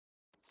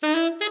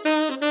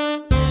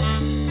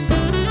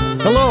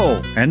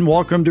And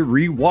welcome to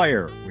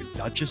Rewire with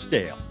Duchess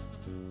Dale.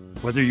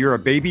 Whether you're a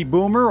baby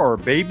boomer or a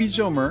baby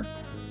zoomer,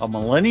 a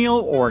millennial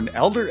or an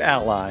elder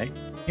ally,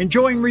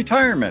 enjoying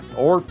retirement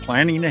or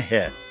planning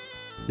ahead,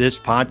 this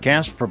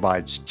podcast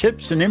provides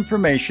tips and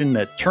information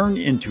that turn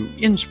into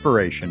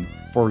inspiration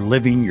for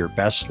living your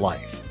best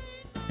life.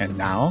 And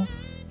now,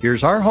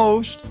 here's our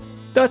host,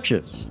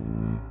 Duchess.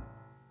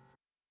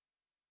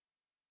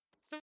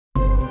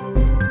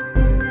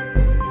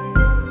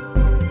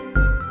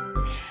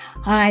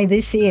 Hi,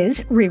 this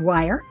is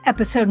Rewire,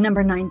 episode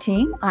number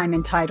 19. I'm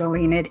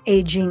entitling it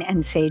Aging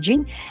and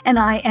Saging, and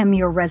I am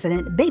your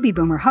resident baby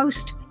boomer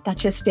host,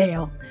 Duchess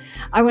Dale.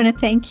 I want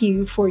to thank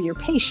you for your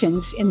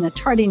patience in the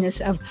tardiness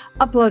of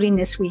uploading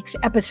this week's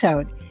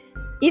episode.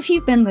 If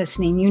you've been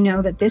listening, you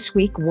know that this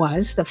week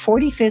was the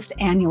 45th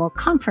Annual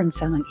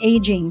Conference on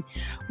Aging,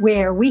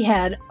 where we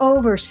had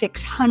over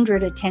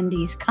 600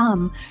 attendees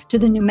come to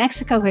the New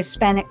Mexico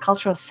Hispanic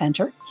Cultural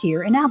Center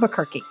here in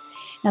Albuquerque.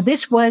 Now,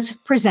 this was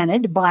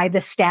presented by the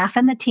staff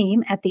and the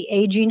team at the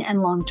Aging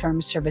and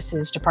Long-Term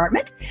Services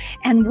Department,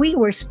 and we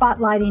were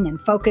spotlighting and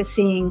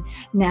focusing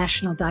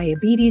National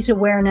Diabetes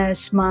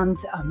Awareness Month,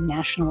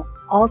 National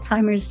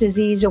Alzheimer's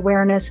Disease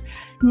Awareness,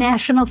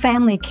 National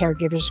Family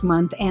Caregivers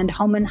Month, and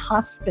Home and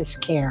Hospice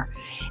Care.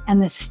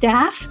 And the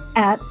staff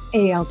at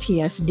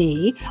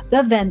ALTSD,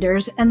 the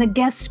vendors, and the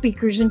guest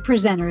speakers and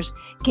presenters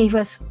gave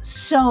us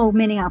so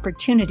many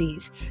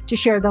opportunities to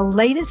share the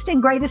latest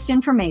and greatest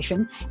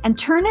information and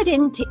turn it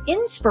into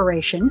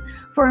inspiration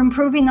for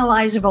improving the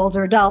lives of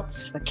older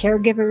adults, the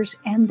caregivers,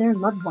 and their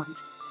loved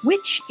ones,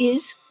 which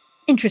is,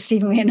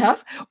 interestingly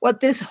enough,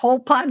 what this whole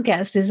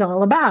podcast is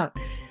all about.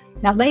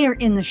 Now, later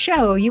in the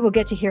show, you will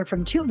get to hear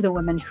from two of the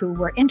women who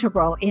were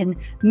integral in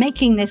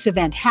making this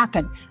event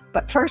happen.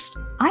 But first,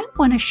 I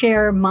want to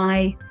share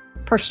my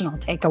personal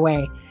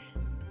takeaway.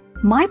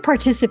 My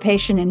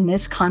participation in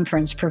this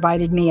conference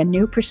provided me a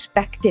new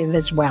perspective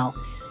as well.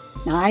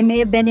 Now, I may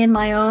have been in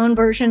my own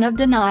version of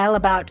denial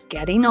about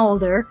getting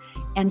older,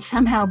 and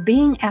somehow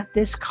being at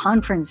this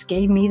conference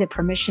gave me the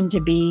permission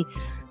to be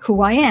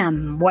who I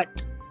am,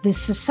 what the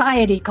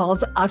society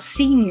calls a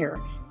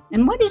senior.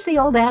 And what is the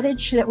old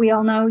adage that we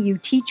all know? You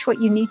teach what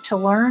you need to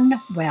learn.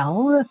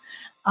 Well,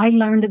 I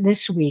learned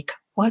this week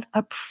what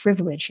a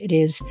privilege it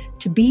is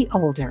to be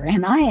older.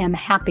 And I am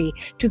happy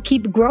to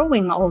keep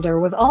growing older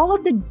with all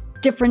of the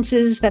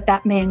differences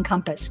that may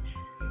encompass.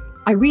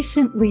 I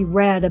recently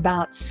read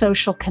about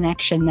social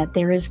connection, that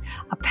there is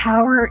a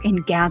power in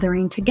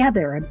gathering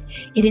together.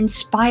 It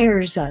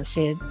inspires us.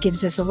 It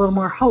gives us a little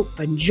more hope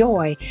and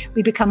joy.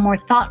 We become more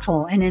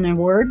thoughtful and, in a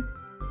word,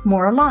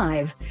 more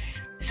alive.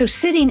 So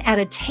sitting at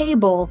a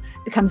table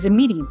becomes a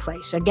meeting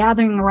place, a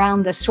gathering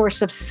around the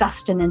source of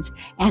sustenance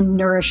and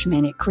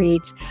nourishment. It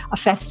creates a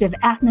festive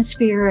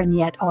atmosphere and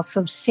yet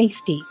also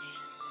safety.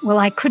 Well,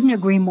 I couldn't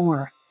agree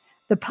more.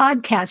 The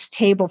podcast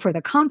table for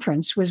the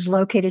conference was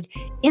located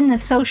in the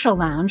social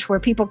lounge where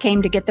people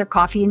came to get their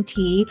coffee and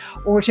tea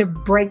or to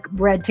break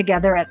bread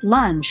together at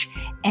lunch.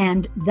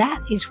 And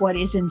that is what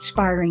is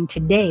inspiring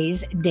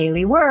today's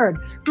daily word.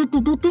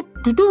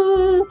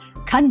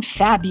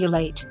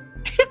 Confabulate.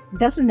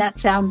 Doesn't that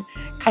sound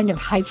kind of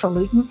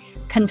highfalutin?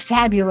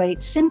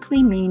 Confabulate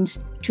simply means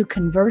to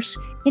converse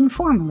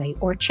informally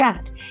or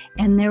chat.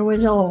 And there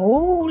was a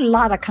whole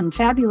lot of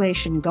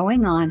confabulation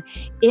going on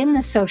in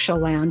the social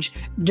lounge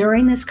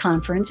during this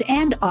conference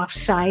and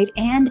offsite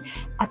and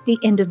at the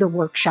end of the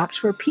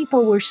workshops, where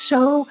people were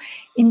so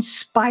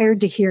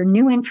inspired to hear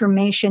new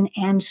information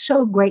and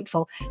so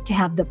grateful to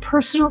have the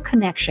personal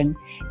connection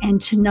and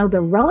to know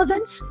the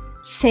relevance,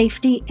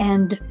 safety,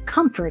 and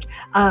comfort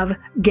of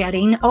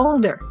getting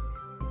older.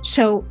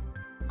 So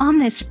on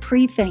this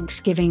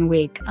pre-Thanksgiving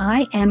week,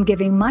 I am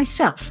giving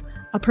myself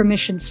a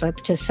permission slip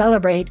to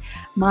celebrate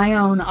my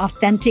own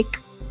authentic,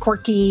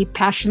 quirky,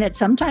 passionate,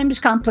 sometimes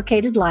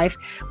complicated life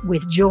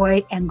with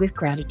joy and with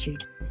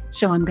gratitude.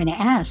 So I'm going to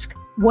ask,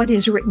 what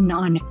is written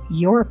on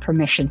your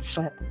permission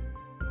slip?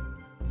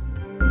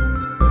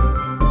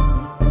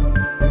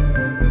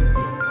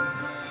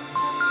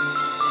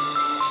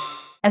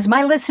 As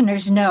my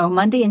listeners know,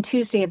 Monday and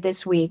Tuesday of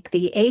this week,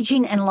 the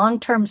Aging and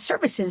Long-Term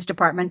Services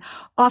Department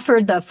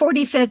offered the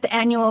 45th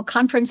Annual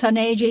Conference on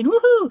Aging,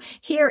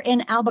 here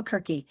in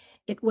Albuquerque.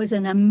 It was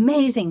an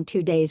amazing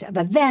 2 days of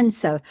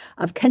events,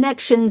 of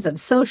connections, of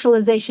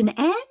socialization,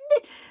 and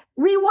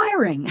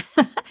rewiring.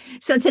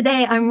 So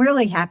today, I'm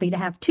really happy to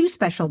have two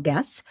special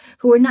guests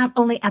who are not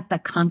only at the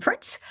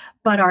conference,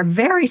 but are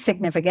very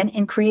significant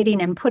in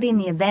creating and putting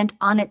the event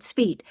on its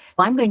feet.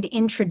 I'm going to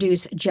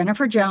introduce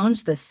Jennifer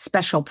Jones, the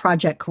Special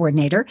Project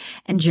Coordinator,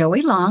 and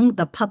Joey Long,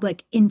 the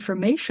Public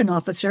Information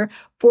Officer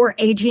for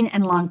Aging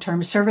and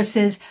Long-Term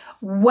Services.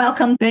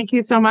 Welcome. Thank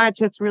you so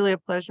much. It's really a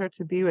pleasure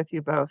to be with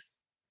you both.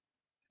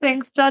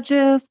 Thanks,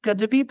 Duchess. Good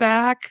to be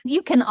back.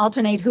 You can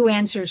alternate who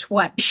answers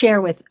what. Share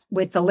with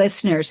the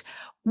listeners.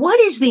 What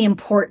is the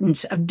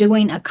importance of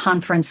doing a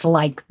conference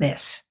like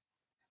this?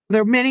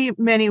 There are many,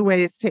 many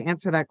ways to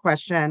answer that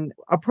question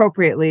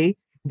appropriately.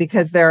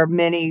 because there are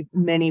many,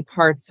 many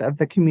parts of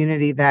the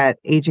community that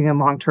aging and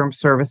long-term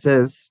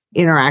services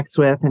interacts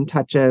with and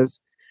touches.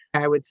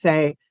 I would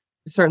say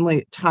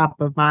certainly top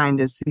of mind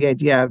is the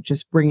idea of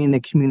just bringing the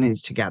community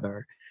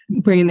together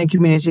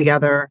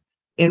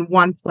in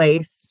one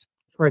place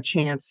for a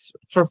chance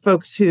for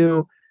folks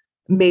who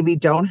maybe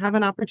don't have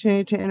an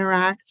opportunity to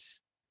interact,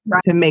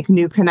 Right. to make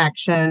new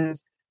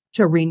connections,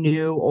 to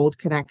renew old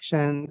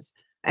connections,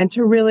 and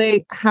to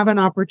really have an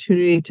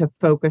opportunity to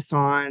focus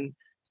on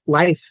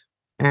life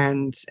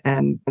and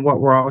what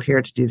we're all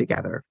here to do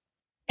together.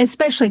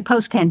 Especially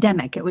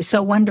post-pandemic. It was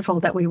so wonderful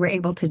that we were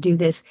able to do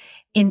this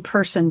in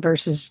person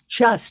versus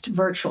just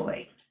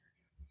virtually.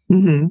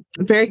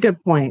 Very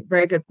good point.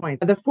 Very good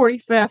point. The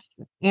 45th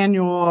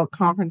annual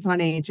Conference on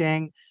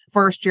Aging,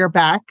 first year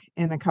back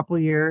in a couple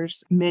of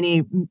years.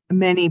 Many,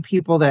 many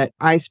people that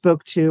I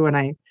spoke to, and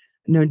I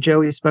know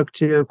Joey spoke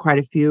to quite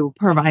a few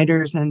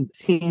providers and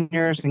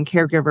seniors and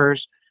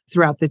caregivers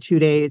throughout the 2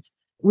 days,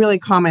 really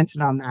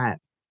commented on that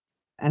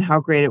and how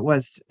great it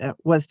was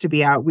to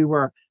be out. We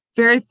were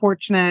very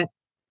fortunate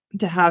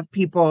to have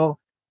people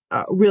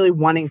really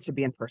wanting to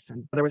be in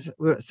person. There was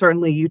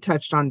certainly, you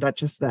touched on,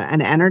 Duchess,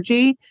 an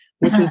energy,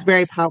 which was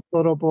very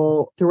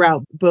palpable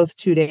throughout both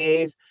 2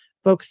 days.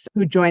 Folks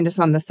who joined us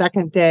on the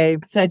second day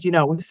said,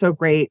 it was so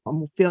great.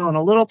 I'm feeling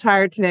a little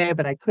tired today,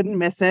 but I couldn't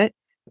miss it.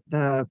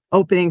 The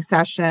opening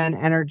session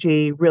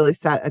energy really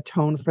set a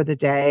tone for the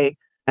day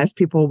as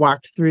people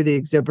walked through the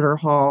exhibitor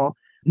hall,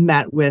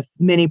 met with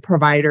many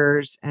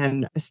providers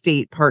and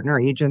state partner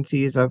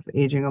agencies of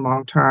aging and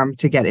long-term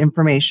to get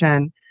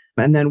information,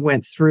 and then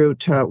went through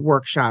to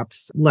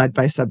workshops led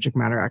by subject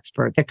matter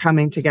experts,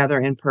 coming together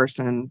in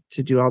person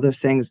to do all those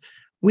things.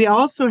 We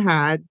also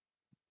had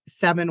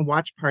 7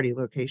 watch party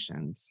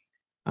locations.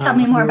 Tell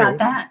me more about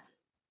that.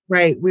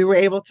 Right. We were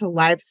able to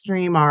live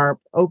stream our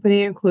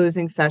opening and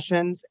closing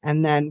sessions.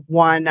 And then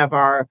one of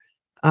our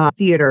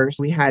theaters,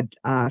 we had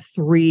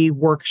 3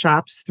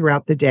 workshops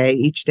throughout the day,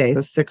 each day.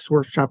 So 6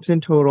 workshops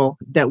in total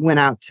that went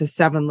out to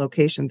 7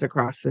 locations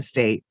across the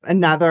state.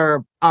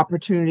 Another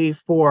opportunity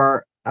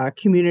for a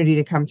community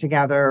to come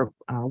together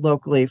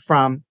locally,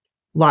 from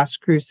Las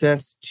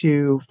Cruces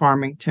to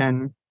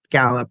Farmington,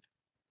 Gallup,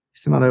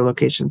 some other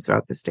locations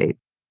throughout the state.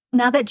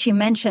 Now that you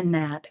mention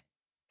that,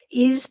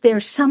 is there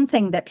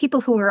something that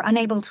people who are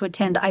unable to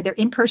attend either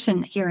in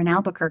person here in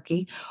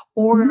Albuquerque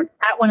or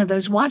at one of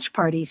those watch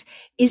parties,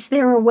 is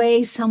there a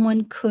way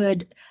someone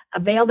could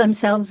avail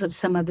themselves of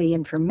some of the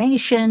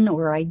information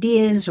or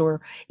ideas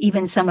or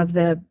even some of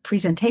the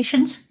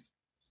presentations?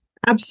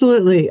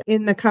 Absolutely.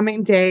 In the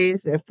coming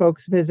days, if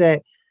folks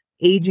visit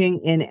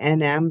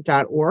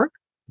aginginnm.org,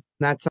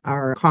 that's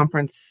our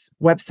conference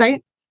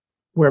website,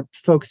 where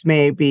folks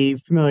may be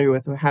familiar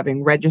with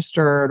having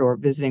registered or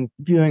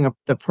viewing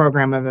the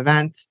program of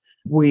events.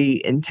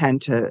 We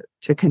intend to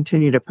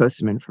continue to post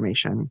some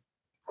information.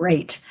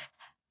 Great.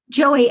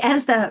 Joey,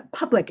 as the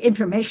public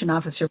information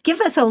officer, give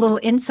us a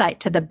little insight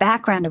to the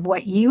background of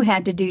what you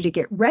had to do to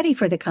get ready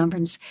for the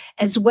conference,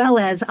 as well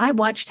as I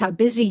watched how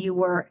busy you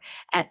were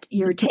at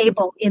your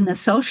table in the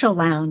social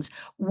lounge.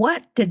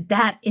 What did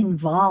that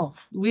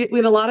involve? We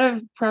had a lot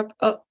of prep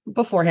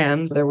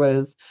beforehand. There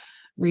was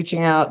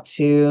reaching out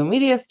to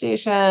media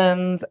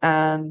stations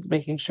and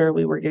making sure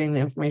we were getting the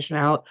information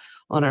out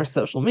on our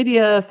social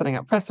media, setting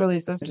up press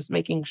releases, just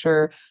making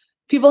sure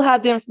people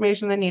had the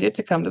information they needed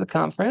to come to the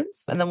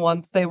conference. And then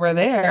once they were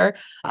there,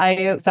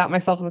 I sat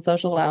myself in the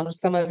social lounge.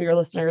 Some of your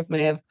listeners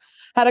may have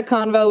had a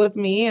convo with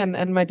me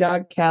and my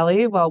dog,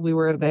 Callie, while we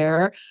were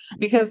there,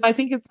 because I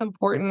think it's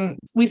important.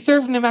 We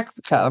serve New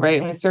Mexico, right?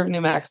 And we serve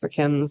New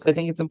Mexicans. I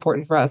think it's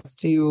important for us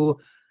to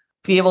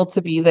be able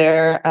to be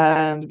there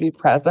and be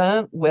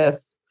present with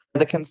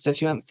the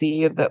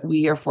constituency that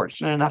we are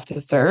fortunate enough to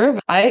serve.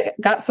 I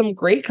got some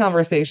great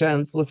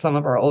conversations with some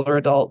of our older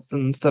adults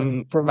and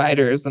some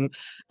providers, and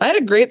I had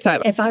a great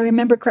time. If I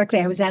remember correctly,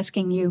 I was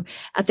asking you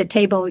at the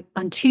table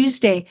on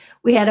Tuesday,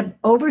 we had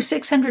over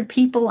 600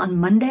 people on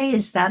Monday.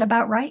 Is that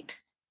about right?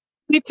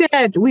 We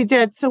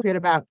did. So we had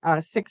about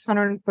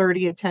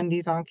 630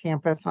 attendees on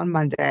campus on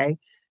Monday.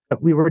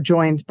 We were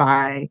joined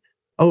by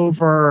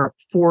over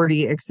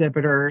 40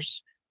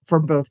 exhibitors for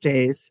both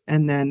days.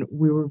 And then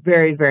we were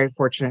very, very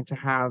fortunate to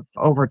have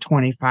over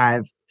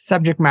 25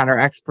 subject matter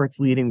experts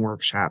leading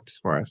workshops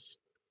for us.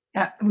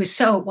 It was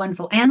so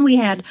wonderful. And we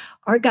had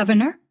our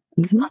governor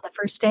on the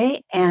first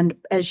day. And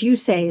as you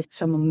say,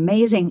 some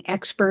amazing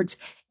experts.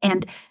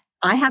 And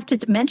I have to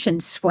mention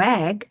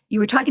swag. You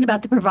were talking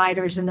about the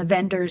providers and the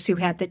vendors who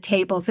had the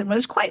tables. And it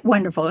was quite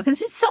wonderful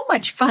because it's so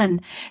much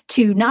fun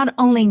to not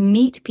only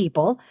meet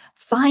people,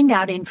 find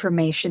out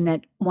information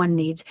that one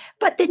needs,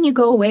 but then you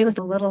go away with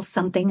a little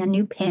something, a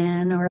new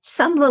pen or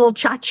some little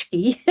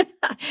tchotchke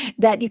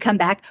that you come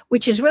back,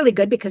 which is really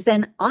good because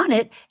then on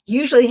it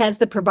usually has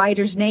the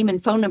provider's name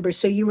and phone number.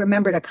 So you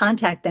remember to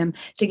contact them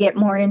to get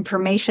more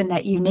information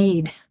that you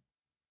need.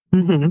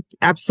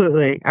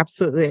 Absolutely.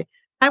 Absolutely.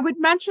 I would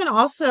mention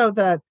also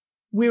that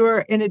we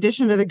were, in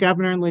addition to the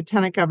governor and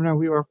lieutenant governor,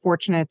 we were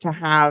fortunate to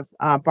have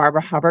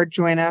Barbara Hubbard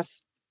join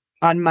us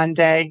on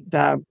Monday,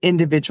 the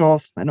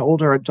individual, an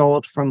older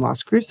adult from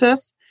Las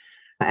Cruces,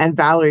 and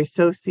Valerie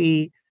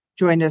Sosi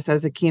joined us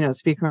as a keynote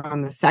speaker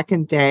on the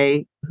second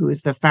day, who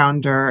is the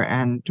founder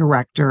and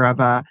director of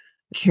a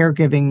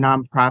caregiving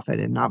nonprofit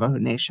in Navajo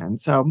Nation.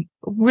 So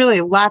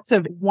really lots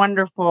of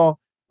wonderful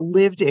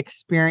lived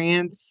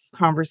experience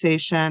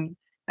conversation,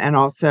 and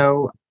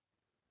also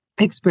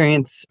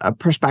experience a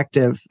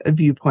perspective, a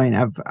viewpoint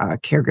of a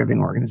caregiving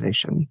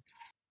organization.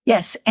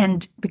 Yes.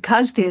 And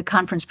because the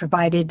conference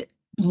provided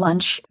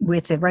lunch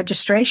with the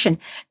registration,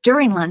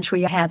 during lunch,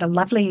 we had a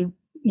lovely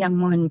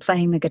young woman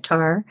playing the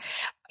guitar.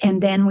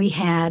 And then we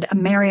had a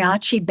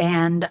mariachi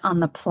band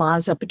on the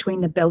plaza between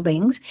the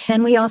buildings.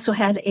 And we also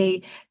had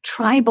a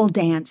tribal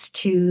dance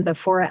to the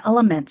Four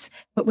Elements.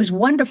 It was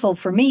wonderful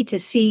for me to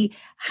see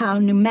how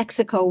New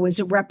Mexico was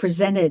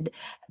represented,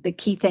 the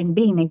key thing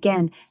being,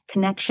 again,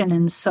 connection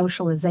and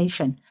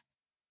socialization.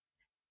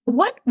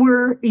 What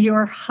were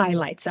your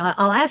highlights?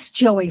 I'll ask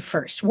Joey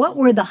first. What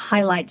were the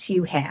highlights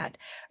you had?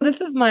 This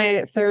is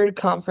my third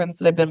conference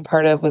that I've been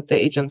part of with the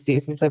agency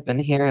since I've been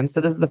here. And so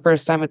this is the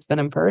first time it's been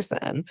in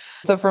person.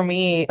 So for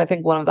me, I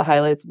think one of the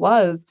highlights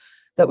was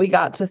that we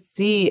got to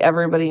see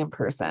everybody in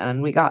person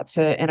and we got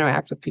to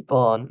interact with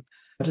people, and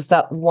just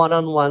that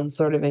one-on-one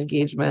sort of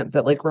engagement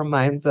that like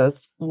reminds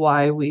us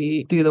why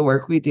we do the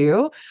work we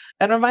do,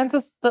 and reminds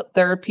us that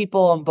there are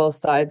people on both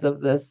sides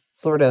of this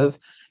sort of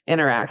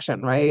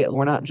interaction, right?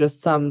 We're not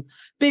just some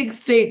big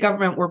state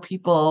government. We're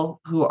people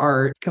who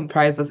are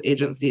comprised this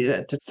agency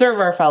to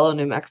serve our fellow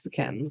New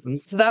Mexicans. And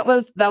so that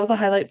was a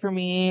highlight for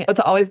me. It's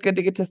always good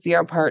to get to see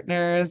our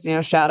partners,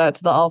 shout out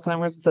to the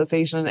Alzheimer's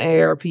Association and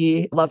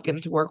AARP. Love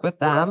getting to work with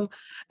them.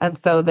 And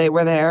so they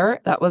were there.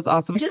 That was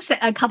awesome. Just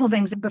a couple of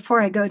things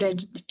before I go to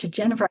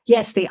Jennifer.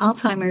 Yes, the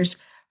Alzheimer's,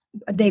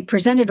 they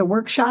presented a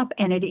workshop,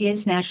 and it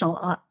is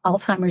National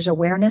Alzheimer's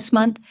Awareness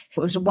Month. It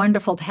was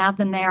wonderful to have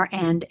them there,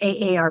 and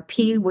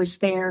AARP was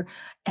there.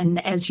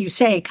 And as you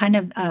say, kind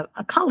of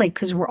a colleague,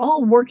 because we're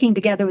all working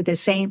together with the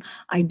same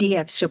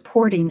idea of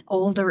supporting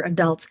older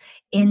adults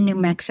in New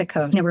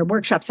Mexico. There were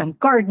workshops on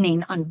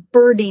gardening, on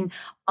birding,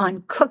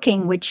 on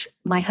cooking, which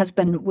my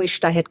husband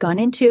wished I had gone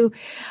into.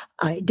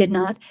 I did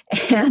not.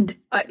 And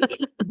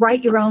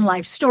write your own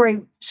life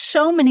story.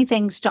 So many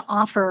things to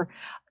offer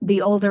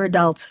the older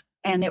adults.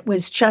 And it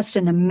was just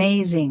an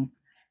amazing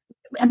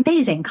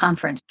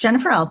conference.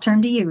 Jennifer, I'll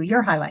turn to you.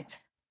 Your highlights.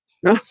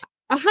 A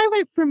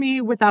highlight for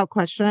me, without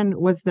question,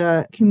 was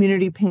the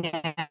community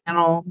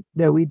panel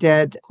that we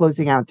did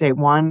closing out day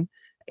one,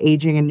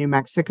 Aging in New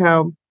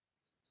Mexico.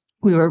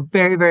 We were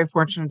very, very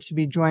fortunate to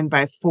be joined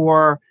by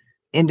 4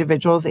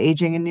 individuals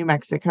aging in New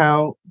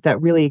Mexico that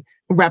really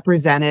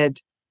represented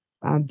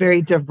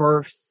very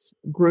diverse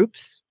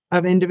groups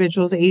of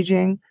individuals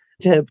aging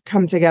to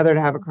come together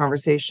to have a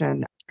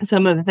conversation.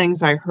 Some of the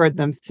things I heard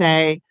them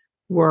say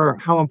were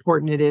how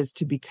important it is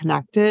to be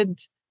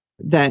connected,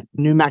 that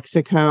New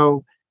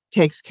Mexico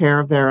takes care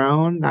of their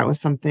own. That was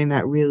something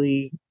that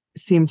really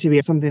seemed to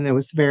be something that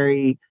was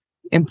very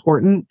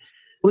important.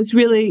 It was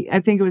really,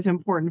 I think it was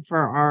important for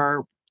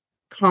our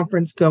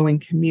conference going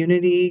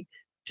community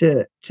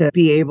to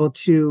be able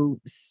to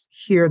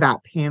hear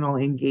that panel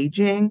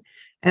engaging,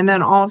 and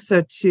then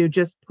also to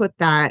just put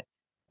that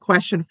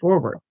question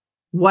forward.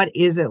 What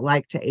is it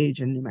like to age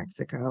in New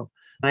Mexico?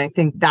 And I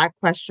think that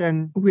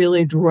question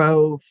really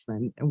drove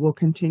and will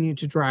continue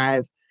to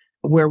drive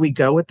where we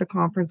go with the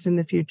conference in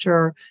the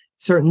future.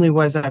 Certainly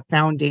was a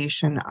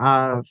foundation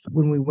of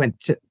when we went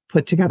to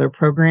put together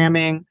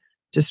programming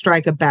to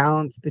strike a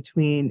balance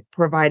between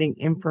providing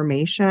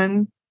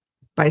information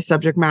by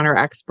subject matter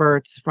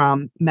experts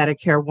from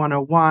Medicare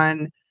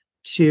 101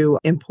 to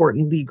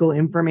important legal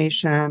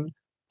information,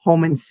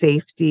 home and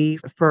safety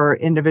for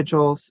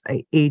individuals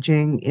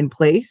aging in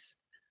place,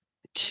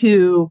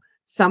 to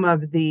some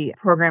of the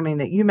programming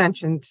that you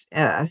mentioned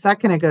a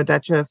second ago,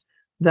 Duchess,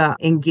 the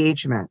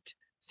engagement.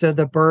 So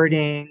the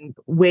birding,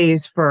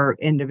 ways for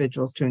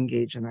individuals to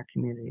engage in our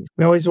communities.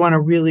 We always want to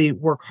really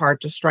work hard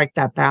to strike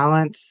that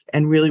balance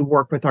and really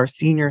work with our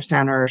senior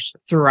centers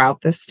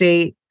throughout the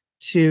state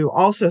to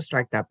also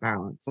strike that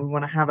balance. We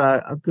want to have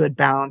a good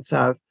balance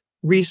of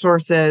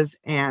resources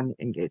and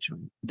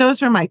engagement.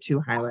 Those are my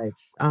 2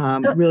 highlights.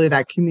 Really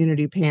that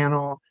community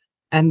panel,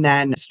 and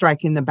then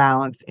striking the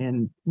balance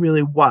in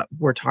really what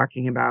we're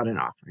talking about and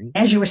offering.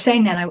 As you were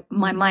saying that,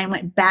 my mind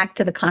went back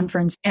to the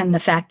conference and the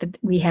fact that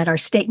we had our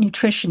state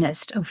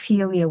nutritionist,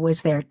 Ophelia,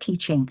 was there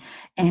teaching.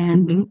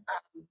 And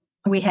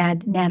we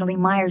had Natalie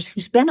Myers,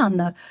 who's been on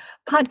the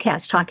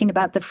podcast talking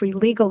about the free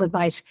legal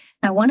advice.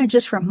 I want to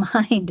just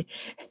remind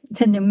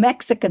the New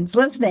Mexicans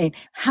listening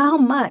how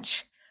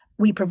much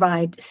we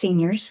provide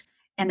seniors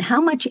and how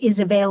much is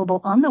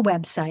available on the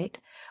website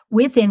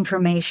with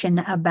information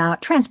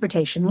about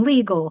transportation,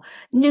 legal,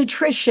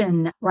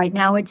 nutrition. Right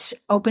now it's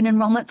open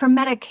enrollment for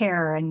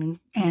Medicare.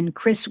 And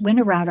Chris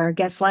Winterrout, our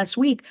guest last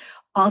week,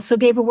 also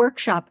gave a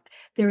workshop.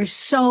 There is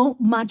so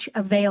much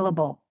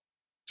available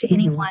to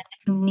anyone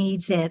who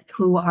needs it,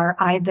 who are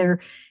either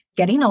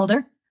getting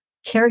older,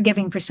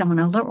 caregiving for someone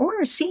older,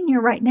 or a senior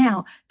right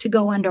now, to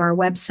go onto our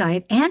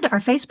website and our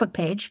Facebook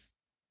page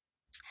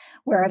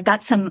where I've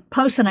got some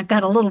posts and I've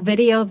got a little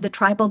video of the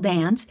tribal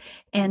dance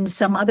and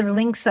some other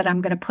links that I'm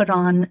going to put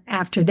on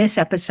after this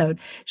episode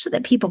so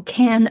that people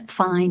can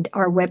find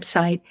our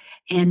website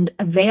and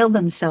avail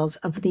themselves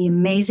of the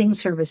amazing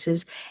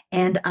services.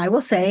 And I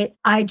will say,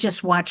 I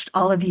just watched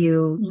all of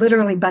you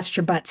literally bust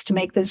your butts to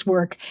make this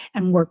work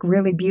and work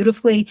really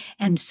beautifully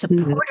and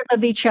supportive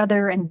of each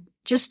other and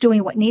just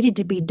doing what needed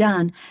to be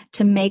done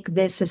to make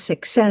this a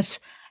success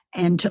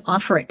and to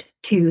offer it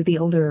to the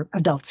older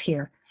adults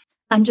here.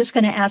 I'm just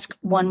going to ask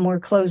one more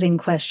closing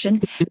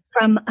question.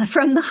 From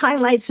the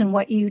highlights and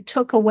what you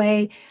took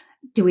away,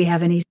 do we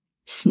have any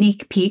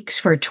sneak peeks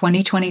for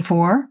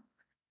 2024?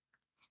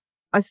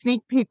 A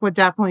sneak peek would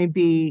definitely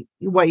be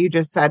what you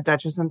just said,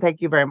 Duchess, and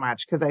thank you very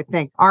much, because I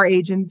think our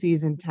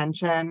agency's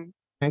intention,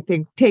 I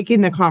think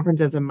taking the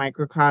conference as a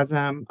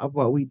microcosm of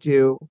what we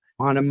do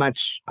on a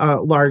much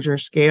larger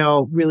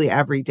scale, really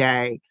every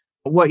day,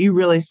 what you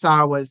really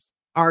saw was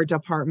our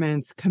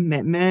department's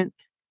commitment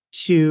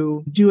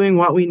to doing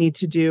what we need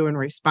to do and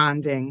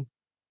responding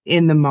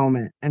in the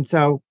moment. And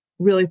so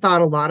really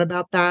thought a lot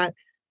about that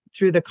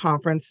through the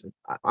conference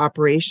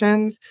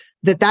operations,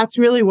 that's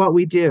really what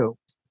we do.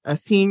 A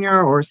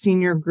senior or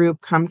senior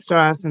group comes to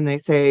us and they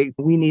say,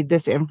 we need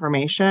this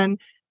information.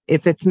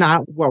 If it's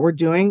not what we're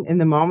doing in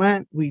the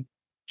moment, we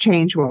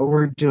change what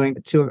we're doing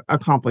to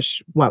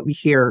accomplish what we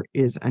hear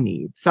is a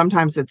need.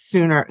 Sometimes it's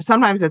sooner,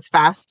 sometimes it's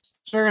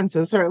faster. And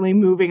so certainly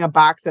moving a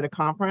box at a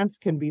conference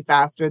can be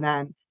faster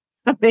than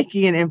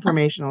making an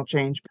informational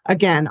change.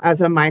 Again, as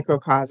a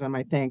microcosm,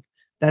 I think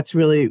that's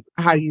really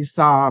how you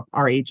saw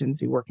our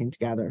agency working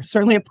together.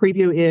 Certainly a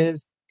preview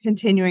is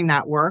continuing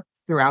that work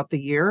throughout the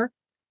year.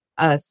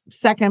 A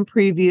second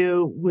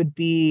preview would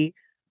be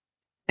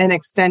an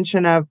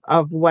extension of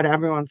what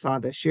everyone saw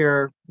this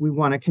year. We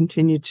want to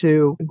continue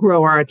to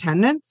grow our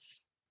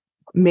attendance,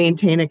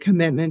 maintain a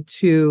commitment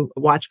to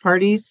watch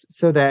parties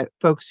so that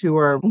folks who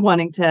are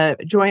wanting to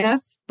join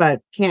us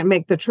but can't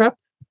make the trip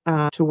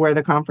to where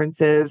the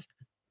conference is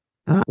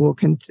will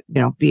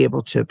be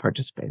able to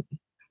participate.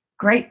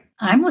 Great.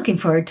 I'm looking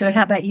forward to it.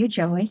 How about you,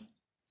 Joey?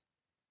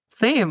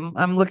 Same.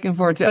 I'm looking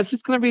forward to it. It's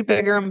just going to be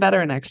bigger and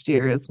better next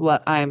year is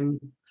what I'm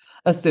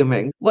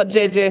assuming. What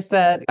JJ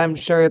said, I'm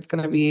sure it's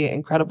going to be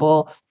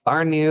incredible.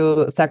 Our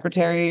new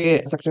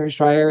Secretary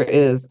Schreier,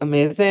 is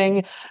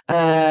amazing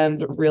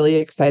and really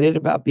excited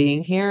about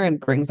being here and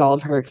brings all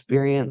of her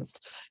experience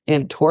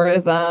in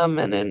tourism.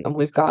 And then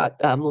we've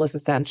got Melissa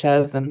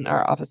Sanchez in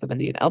our Office of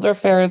Indian Elder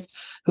Affairs,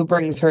 who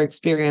brings her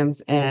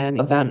experience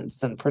in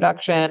events and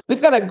production.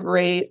 We've got a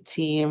great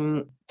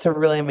team to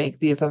really make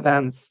these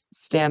events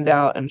stand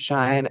out and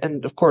shine.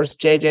 And of course,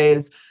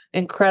 JJ's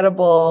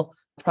incredible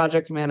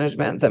project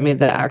management that made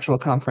the actual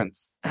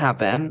conference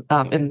happen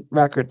in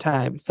record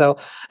time. So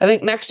I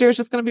think next year is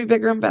just going to be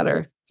bigger and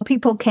better.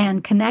 People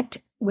can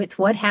connect with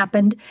what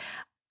happened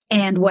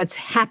and what's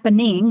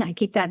happening. I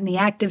keep that in the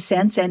active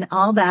sense and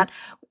all that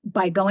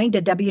by going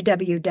to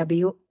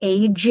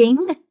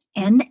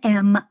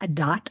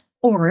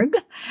www.agingnm.org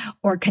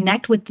or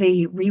connect with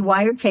the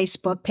Rewired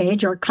Facebook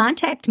page or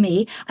contact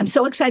me. I'm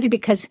so excited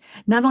because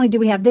not only do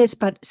we have this,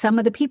 but some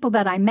of the people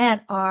that I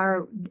met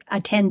are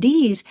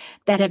attendees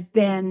that have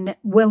been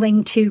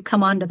willing to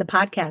come onto the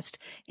podcast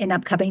in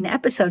upcoming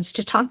episodes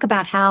to talk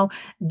about how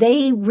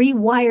they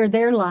rewire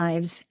their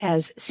lives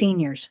as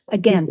seniors.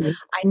 Again,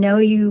 I know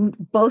you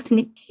both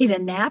need a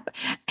nap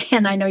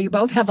and I know you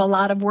both have a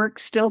lot of work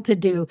still to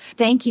do.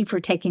 Thank you for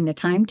taking the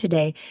time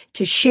today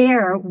to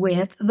share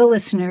with the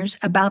listeners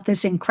about this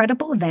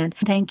incredible event.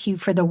 Thank you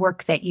for the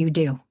work that you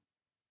do.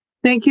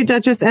 Thank you,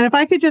 Duchess. And if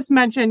I could just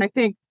mention, I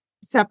think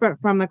separate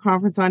from the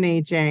Conference on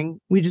Aging,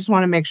 we just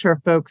want to make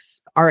sure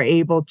folks are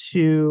able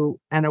to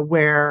and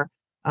aware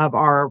of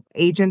our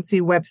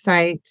agency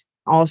website,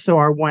 also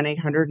our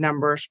 1-800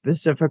 number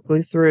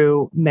specifically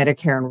through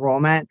Medicare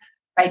enrollment.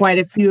 Right. Quite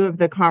a few of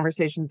the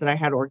conversations that I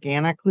had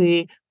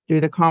organically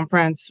through the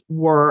conference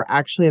were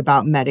actually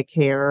about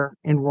Medicare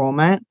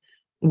enrollment,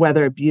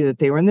 whether it be that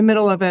they were in the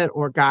middle of it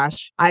or,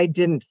 gosh, I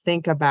didn't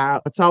think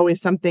about. It's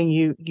always something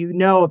you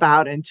know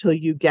about until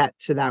you get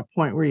to that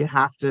point where you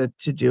have to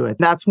do it.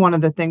 That's one of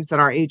the things that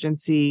our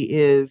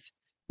agency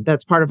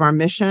that's part of our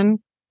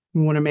mission.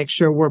 We want to make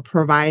sure we're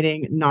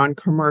providing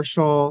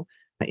non-commercial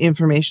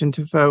information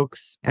to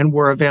folks, and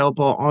we're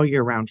available all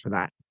year round for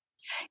that.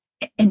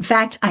 In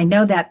fact, I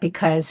know that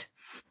because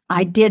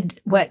I did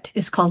what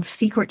is called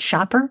Secret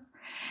Shopper.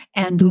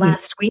 And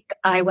last week,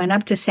 I went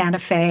up to Santa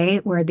Fe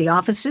where the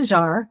offices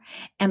are,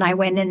 and I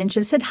went in and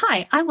just said,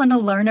 hi, I want to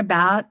learn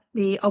about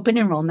the open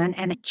enrollment.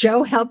 And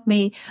Joe helped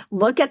me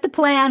look at the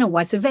plan and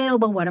what's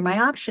available. What are my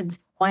options?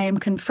 I am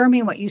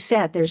confirming what you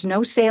said. There's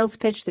no sales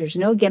pitch. There's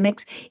no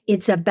gimmicks.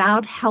 It's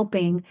about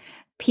helping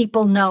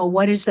people know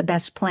what is the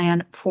best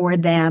plan for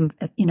them,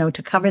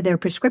 to cover their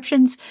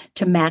prescriptions,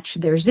 to match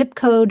their zip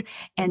code,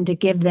 and to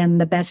give them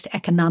the best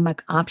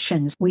economic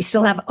options. We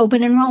still have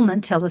open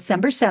enrollment till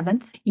December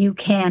 7th. You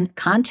can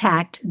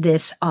contact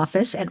this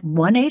office at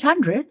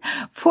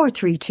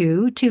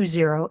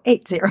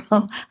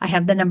 1-800-432-2080. I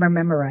have the number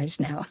memorized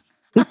now.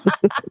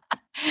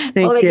 Thank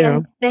you.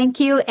 Again, thank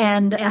you.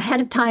 And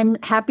ahead of time,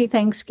 happy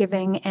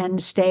Thanksgiving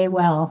and stay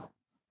well.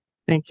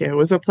 Thank you. It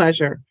was a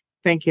pleasure.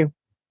 Thank you.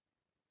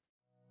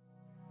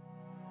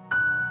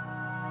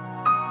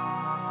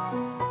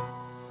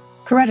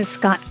 Coretta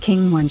Scott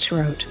King once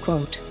wrote,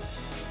 quote,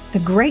 "The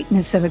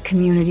greatness of a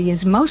community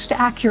is most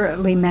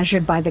accurately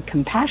measured by the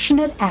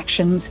compassionate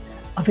actions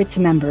of its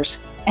members,"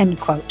 end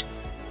quote.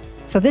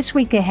 So this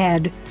week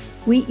ahead,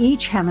 we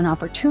each have an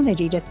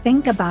opportunity to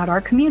think about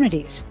our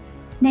communities,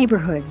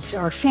 neighborhoods,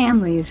 our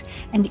families,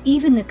 and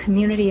even the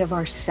community of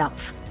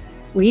ourself.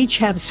 We each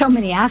have so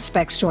many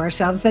aspects to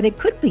ourselves that it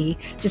could be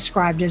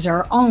described as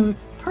our own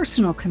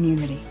personal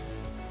community.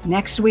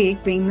 Next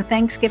week, being the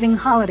Thanksgiving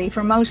holiday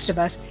for most of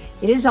us,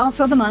 it is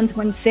also the month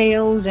when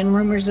sales and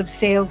rumors of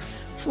sales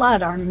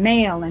flood our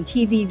mail and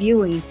TV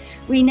viewing.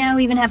 We now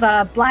even have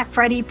a Black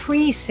Friday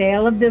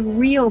pre-sale of the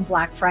real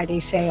Black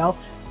Friday sale,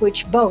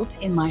 which both,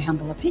 in my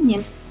humble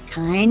opinion,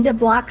 kind of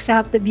blocks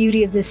out the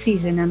beauty of the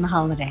season and the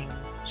holiday.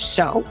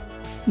 So,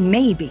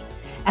 maybe,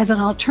 as an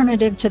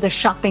alternative to the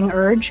shopping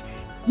urge,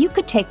 you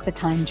could take the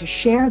time to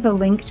share the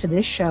link to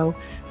this show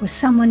with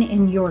someone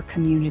in your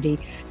community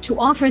to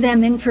offer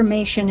them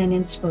information and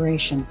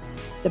inspiration.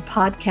 The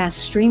podcast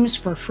streams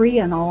for free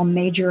on all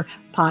major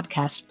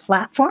podcast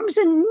platforms.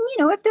 And,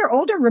 if they're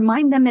older,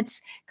 remind them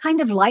it's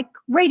kind of like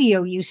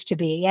radio used to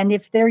be. And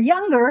if they're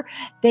younger,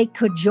 they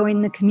could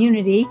join the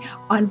community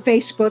on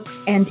Facebook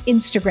and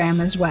Instagram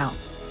as well.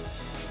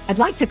 I'd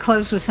like to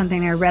close with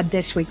something I read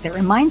this week that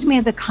reminds me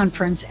of the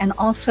conference and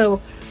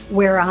also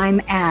where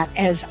I'm at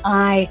as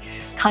I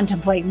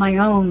contemplate my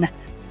own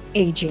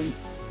aging.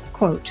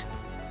 Quote,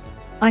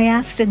 "I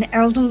asked an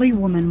elderly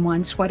woman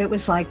once what it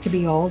was like to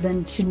be old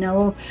and to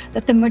know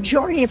that the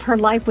majority of her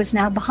life was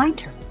now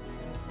behind her.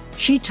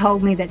 She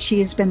told me that she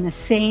has been the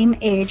same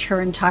age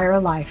her entire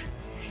life.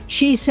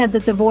 She said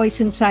that the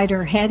voice inside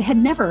her head had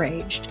never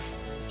aged.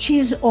 She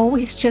has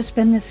always just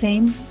been the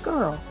same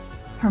girl,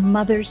 her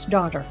mother's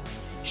daughter.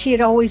 She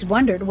had always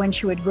wondered when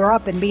she would grow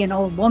up and be an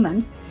old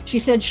woman. She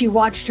said she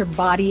watched her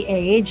body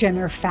age and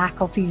her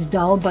faculties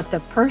dull, but the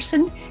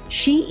person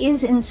she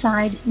is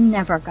inside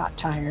never got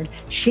tired.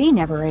 She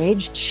never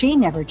aged. She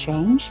never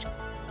changed.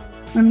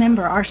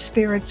 Remember, our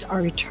spirits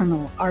are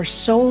eternal. Our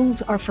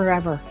souls are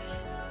forever.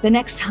 The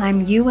next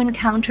time you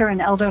encounter an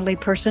elderly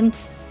person,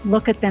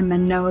 look at them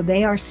and know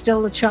they are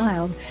still a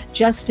child,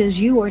 just as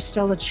you are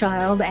still a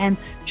child, and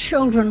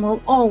children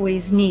will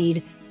always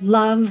need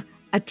love,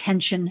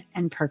 attention,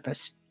 and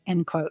purpose,"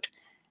 end quote.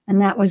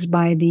 And that was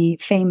by the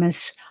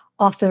famous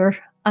author,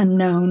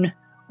 unknown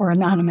or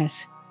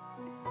anonymous.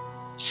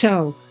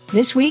 So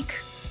this week,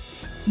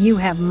 you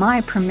have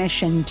my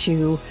permission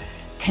to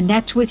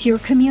connect with your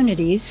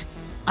communities,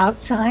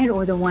 outside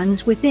or the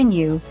ones within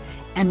you,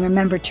 and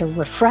remember to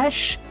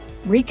refresh,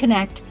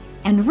 reconnect,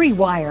 and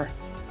rewire.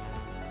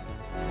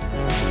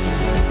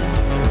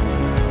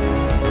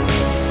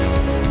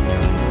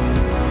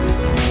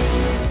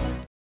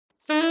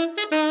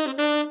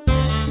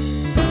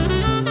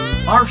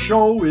 Our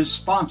show is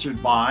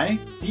sponsored by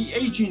the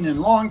Aging and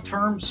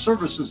Long-Term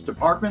Services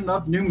Department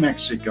of New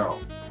Mexico.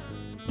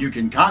 You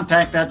can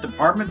contact that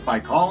department by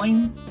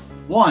calling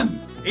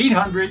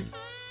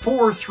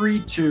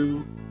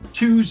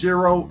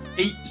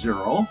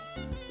 1-800-432-2080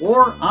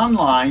 or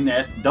online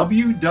at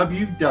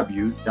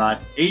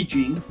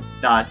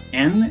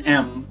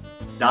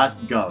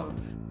www.aging.nm.gov.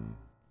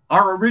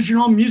 Our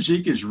original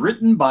music is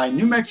written by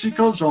New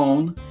Mexico's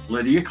own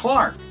Lydia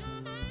Clark.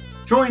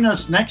 Join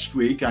us next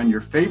week on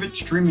your favorite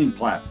streaming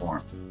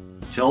platform.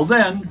 Till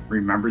then,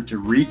 remember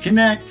to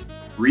reconnect,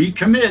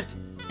 recommit,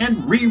 and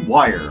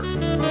rewire.